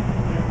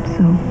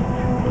 So,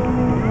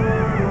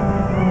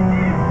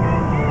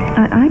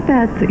 I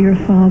bet that your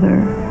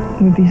father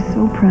would be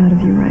so proud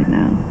of you right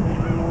now.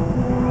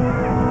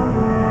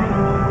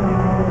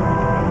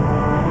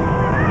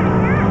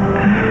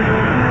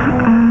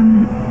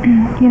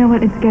 You know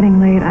what? It's getting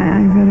late.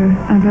 I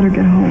better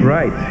get home.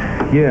 Right.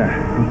 Yeah.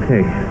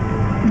 Okay.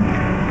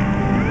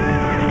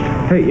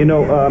 Hey, you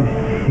know,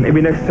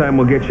 maybe next time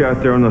we'll get you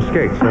out there on those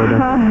skates. So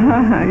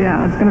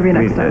yeah, it's going to be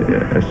next time.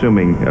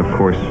 Assuming, of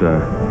course,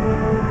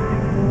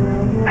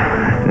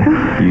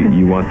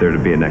 You want there to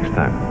be a next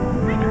time.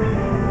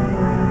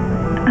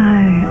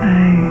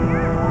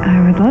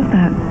 I would love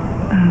that.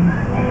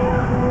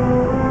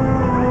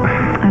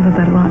 I love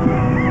that a lot.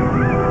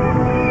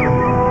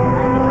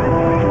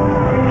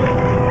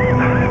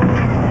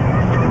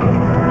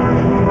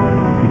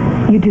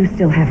 You do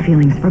still have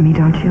feelings for me,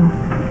 don't you?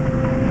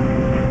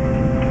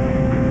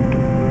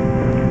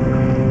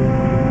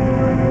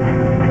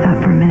 I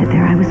thought for a minute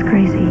there I was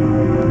crazy.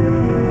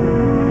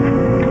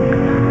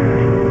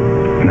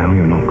 No,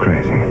 you're not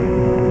crazy.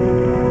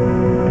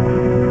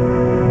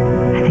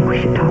 I think we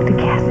should talk to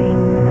Cassie.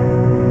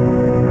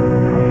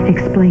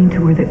 Explain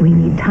to her that we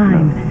need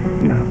time.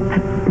 No.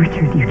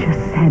 Richard, you just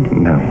said...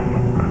 No.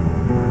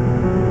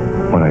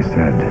 What I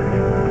said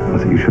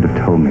was that you should have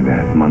told me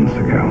that months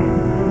ago.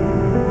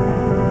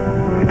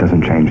 It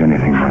doesn't change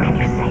anything How now. can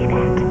you say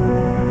that?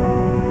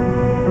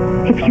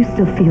 If you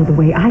still feel the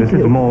way I do... This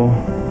is more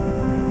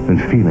than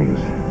feelings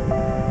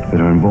that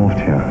are involved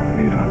here,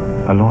 Eva.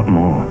 A lot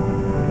more.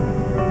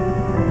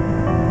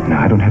 Now,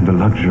 I don't have the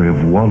luxury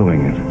of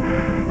wallowing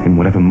in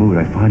whatever mood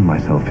I find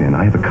myself in.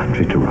 I have a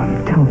country to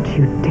run. Don't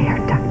you dare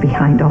duck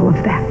behind all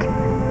of that.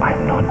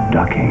 I'm not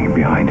ducking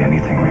behind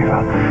anything,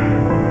 Eva.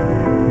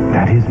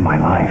 That is my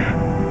life.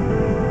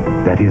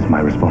 That is my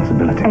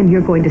responsibility. And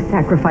you're going to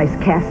sacrifice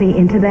Cassie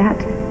into that?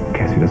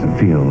 Cassie doesn't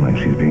feel like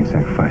she's being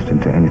sacrificed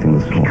into anything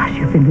of the sort. Because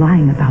you've been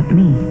lying about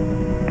me.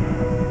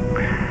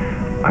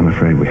 I'm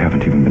afraid we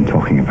haven't even been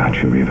talking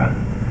about you, Eva.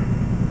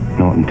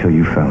 Not until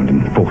you found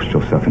and forced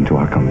yourself into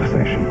our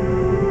conversation.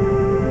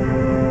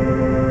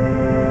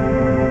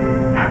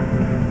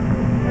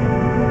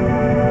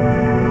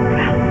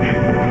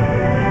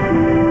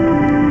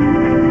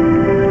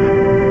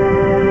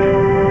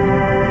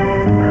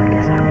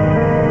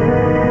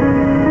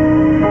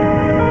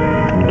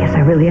 I guess I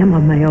really am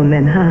on my own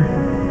then, huh?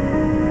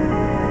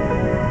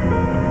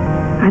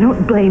 I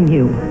don't blame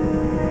you.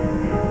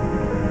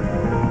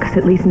 Because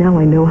at least now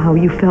I know how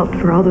you felt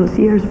for all those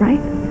years, right?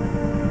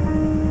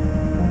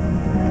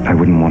 I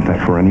wouldn't want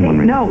that for anyone,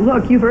 Eva. No,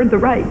 look, you've earned the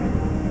right.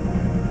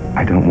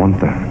 I don't want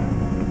that.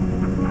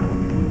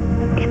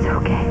 It's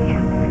okay.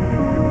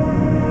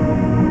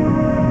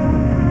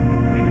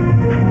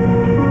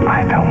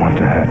 I don't want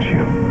to hurt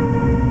you.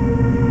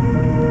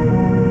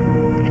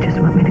 You just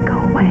want me to go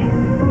away.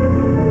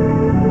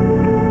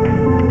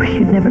 Wish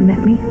you'd never met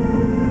me.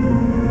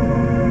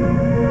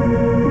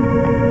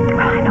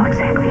 Well, I know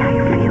exactly how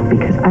you feel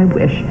because I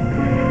wish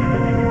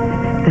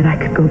that I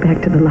could go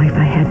back to the life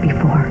I had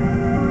before.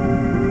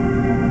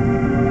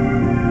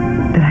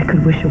 That I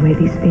could wish away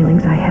these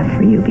feelings I have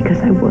for you because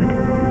I would.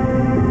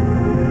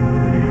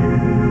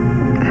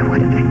 I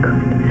would if I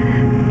could.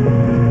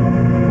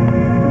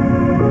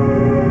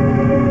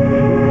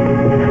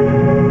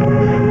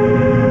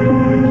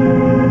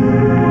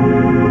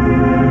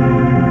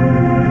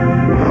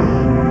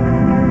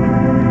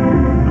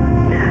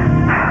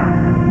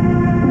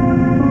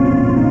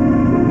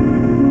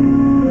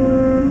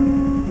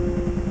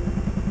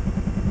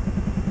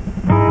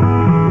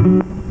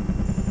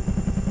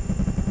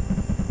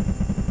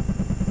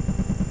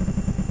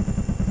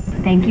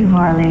 Thank you,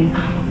 Harley,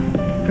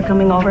 for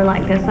coming over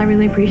like this. I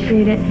really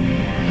appreciate it.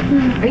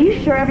 Are you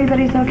sure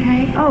everybody's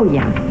okay? Oh,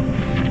 yeah.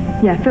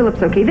 Yeah,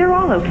 Philip's okay. They're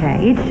all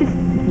okay. It's just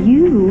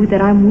you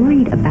that I'm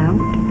worried about.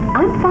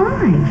 I'm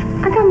fine.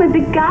 I got my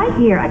big guy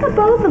here. I got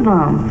both of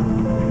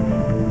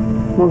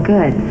them. Well,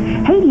 good.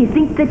 Hey, do you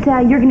think that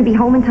you're going to be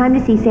home in time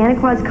to see Santa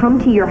Claus come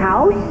to your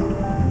house?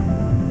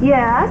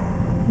 Yes.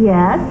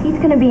 Yes, he's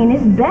going to be in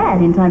his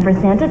bed in time for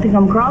Santa to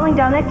come crawling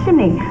down that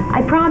chimney.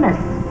 I promise.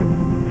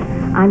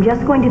 I'm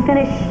just going to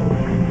finish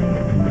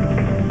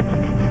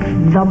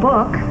the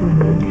book.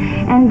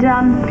 And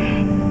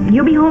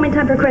you'll be home in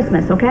time for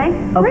Christmas, okay?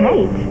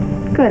 Okay.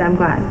 Great. Good, I'm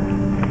glad.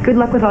 Good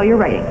luck with all your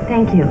writing.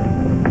 Thank you.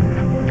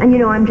 And you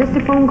know, I'm just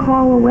a phone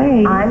call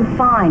away. I'm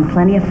fine.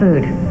 Plenty of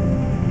food.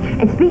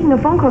 And speaking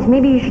of phone calls,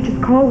 maybe you should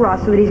just call Ross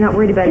so that he's not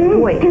worried about his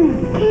voice.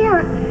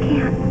 Can't.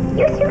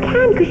 Yes, you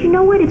can, because you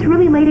know what? It's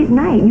really late at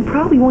night. You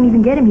probably won't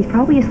even get him. He's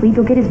probably asleep.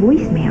 You'll get his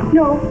voicemail.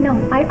 No,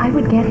 I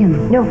would get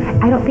him. No,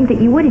 I don't think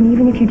that you would, and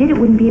even if you did, it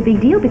wouldn't be a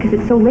big deal because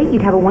it's so late.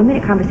 You'd have a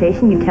 1-minute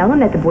conversation. You'd tell him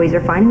that the boys are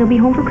fine and they'll be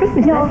home for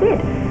Christmas. No,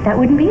 that's it. That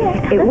wouldn't be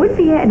it. It would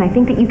be it, and I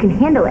think that you can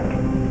handle it.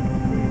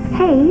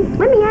 Hey,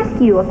 let me ask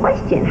you a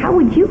question. How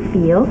would you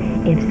feel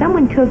if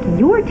someone took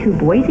your 2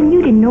 boys and you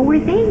didn't know where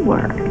they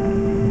were?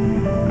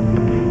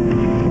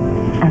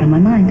 Out of my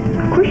mind.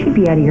 Of course you'd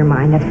be out of your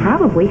mind. That's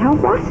probably how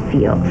Ross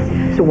feels.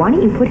 So why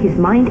don't you put his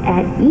mind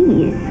at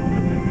ease?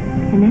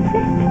 And that's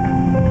it.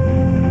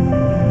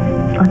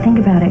 I'll think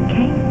about it,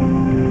 okay?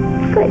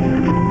 Good.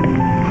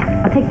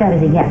 I'll take that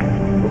as a yes.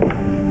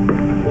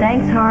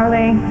 Thanks,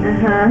 Harley.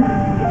 Uh-huh.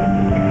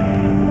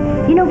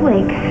 You know,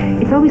 Blake,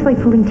 it's always like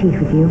pulling teeth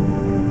with you.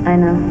 I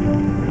know.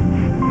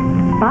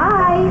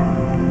 Bye.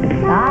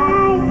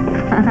 Bye.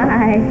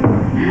 Bye.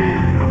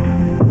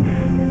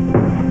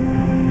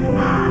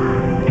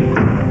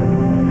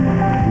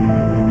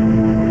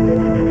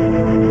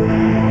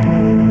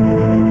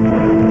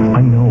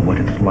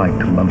 Like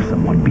to love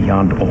someone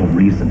beyond all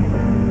reason.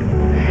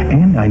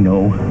 And I I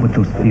know what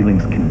those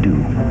feelings can do.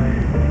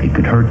 It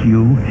could hurt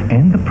you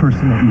and the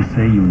person that you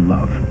say you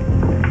love.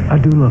 I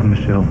do love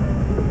Michelle.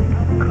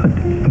 Good.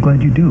 I'm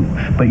glad you do.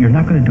 But you're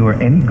not going to do her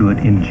any good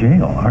in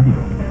jail, are you?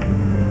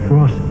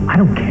 Ross, I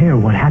don't care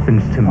what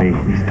happens to me.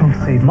 Please don't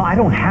say that. I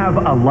don't have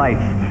a life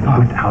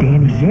without Danny,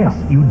 Michelle.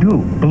 yes, you do.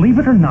 Believe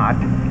it or not,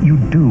 you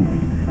do.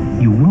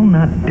 You will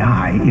not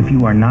die if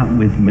you are not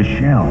with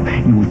Michelle.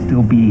 You will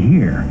still be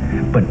here.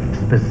 But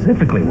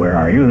specifically, where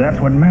are you? That's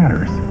what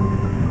matters.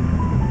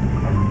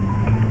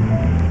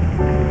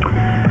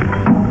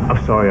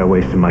 I'm sorry I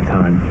wasted my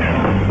time.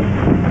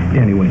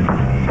 Anyway,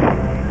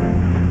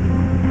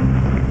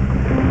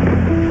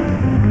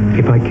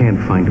 if I can't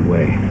find a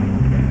way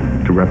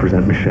to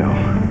represent Michelle,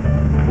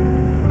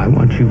 I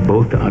want you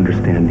both to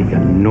understand the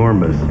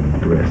enormous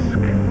risk.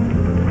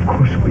 Of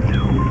course we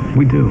do.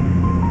 We do.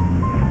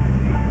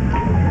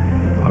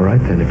 All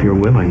right, then, if you're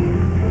willing,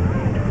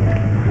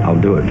 I'll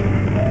do it.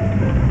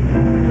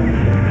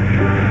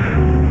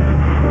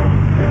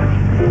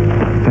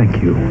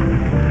 Thank you.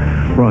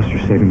 Ross, you're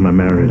saving my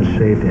marriage.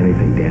 Saved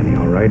anything, Danny,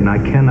 all right? And I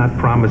cannot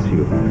promise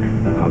you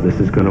how this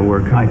is going to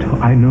work out.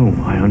 I know,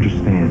 I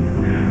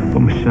understand. But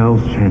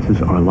Michelle's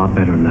chances are a lot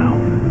better now.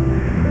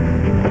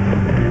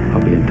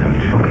 I'll be in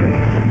touch. Okay.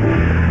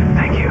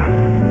 Thank you.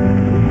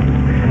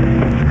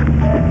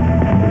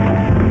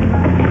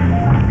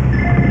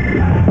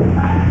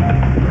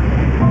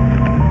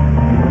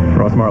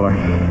 Ross Marlar.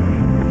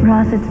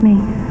 Ross, it's me.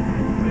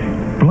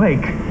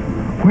 Blake,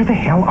 where the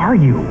hell are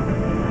you?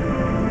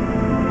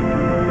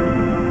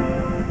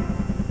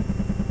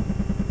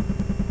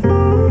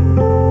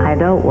 I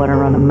don't want to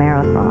run a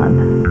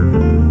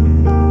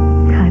marathon.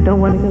 I don't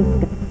want to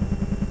go...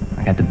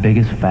 I got the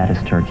biggest,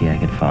 fattest turkey I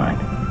could find.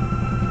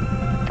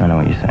 I know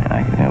what you're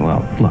saying.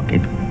 Well, look,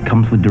 it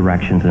comes with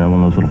directions and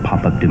one of those little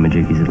pop-up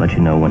doomajiggies that let you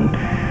know when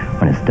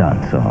it's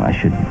done. So I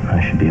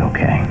should be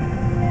okay.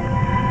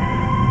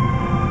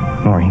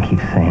 Maureen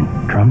keeps saying,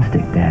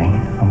 drumstick, Daddy.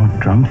 I want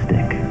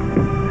drumstick.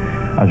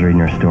 I was reading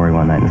her story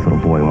one night, and this little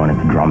boy wanted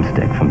the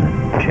drumstick from the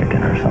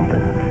chicken or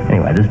something.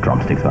 Anyway, this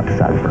drumstick's about the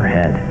size of her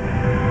head.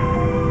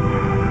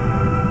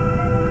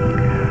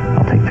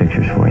 I'll take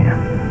pictures for you.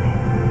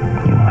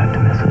 You won't have to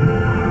miss it.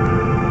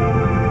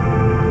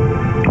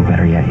 Or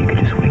better yet, you could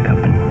just wake up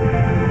and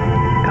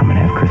come and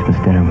have Christmas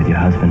dinner with your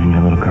husband and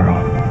your little girl.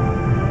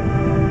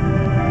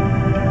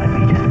 It'd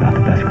be just about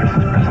the best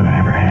Christmas present I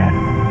ever had.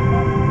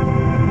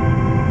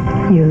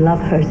 You love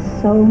her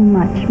so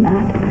much,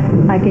 Matt.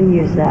 I can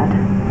use that.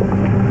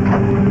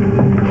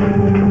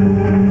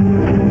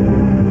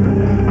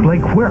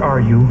 Blake, where are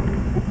you?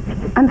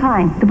 I'm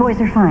fine. The boys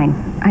are fine.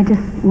 I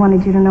just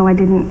wanted you to know I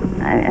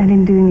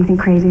didn't do anything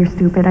crazy or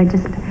stupid. I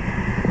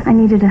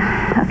needed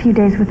a few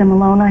days with them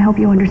alone. I hope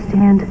you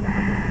understand.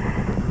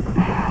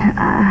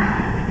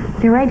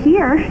 They're right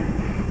here.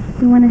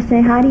 You want to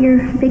say hi to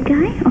your big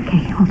guy?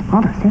 Okay, hold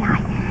on. Say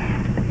hi.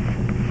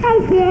 Hi,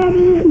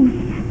 Daddy.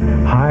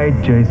 Hi,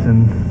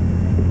 Jason.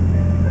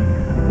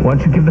 Why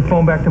don't you give the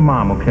phone back to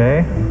Mom,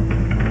 okay?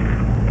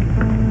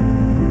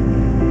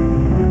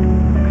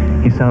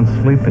 He sounds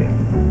sleepy.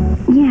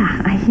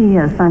 Yeah, he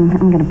is. I'm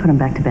going to put him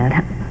back to bed.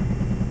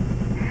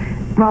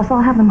 Ross,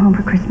 I'll have them home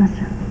for Christmas.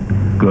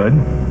 Good.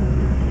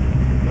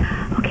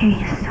 Okay,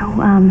 so,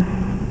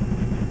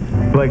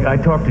 Blake, I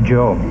talked to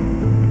Joe.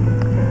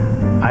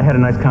 I had a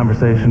nice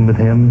conversation with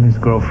him, his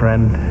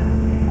girlfriend.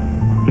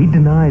 He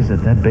denies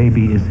that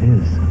baby is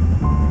his.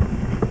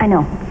 I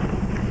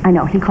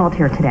know. He called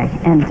here today,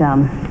 and,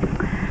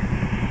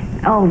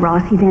 oh,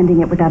 Ross, he's ending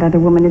it with that other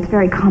woman. It's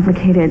very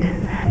complicated.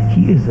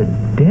 He is a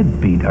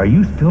deadbeat. Are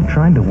you still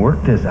trying to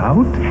work this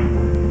out?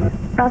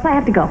 Ross, I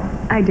have to go.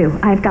 I do.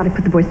 I've got to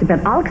put the boys to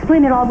bed. I'll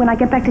explain it all when I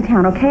get back to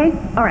town, okay?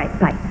 All right,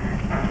 bye.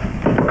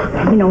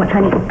 You know what,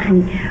 honey,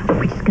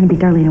 we're just going to be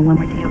Darlene one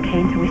more day, okay,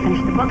 until we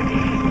finish the book.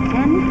 And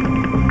then,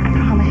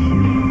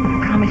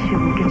 I promise you,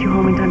 we'll get you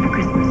home in time for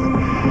Christmas.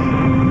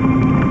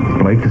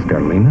 Blake is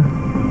Darlena?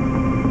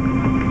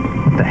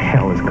 What the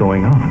hell is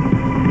going on?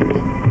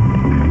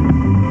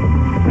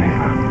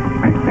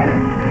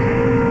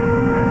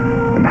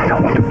 I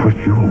don't want to push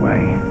you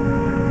away.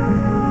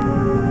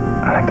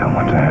 I don't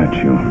want to hurt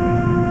you.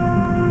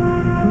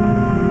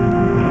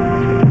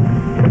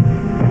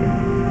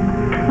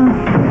 Oh.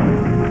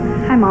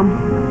 Hi, Mom.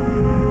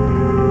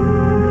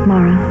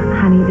 Mara,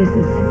 honey, this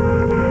is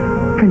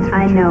Prince Richard.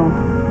 I know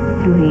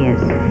who he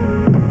is.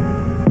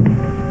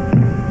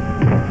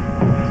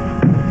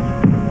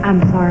 I'm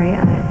sorry.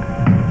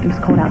 It was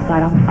cold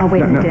outside. I'll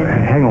wait No, a bit.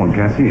 hang on,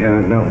 Cassie.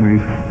 No,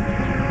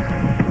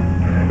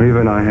 Reva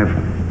and I have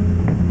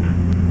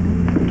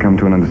come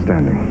to an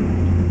understanding.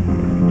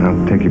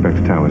 I'll take you back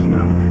to Towers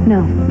now.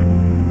 No.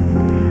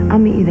 I'll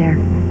meet you there.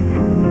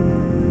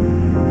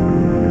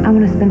 I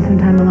want to spend some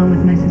time alone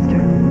with my sister.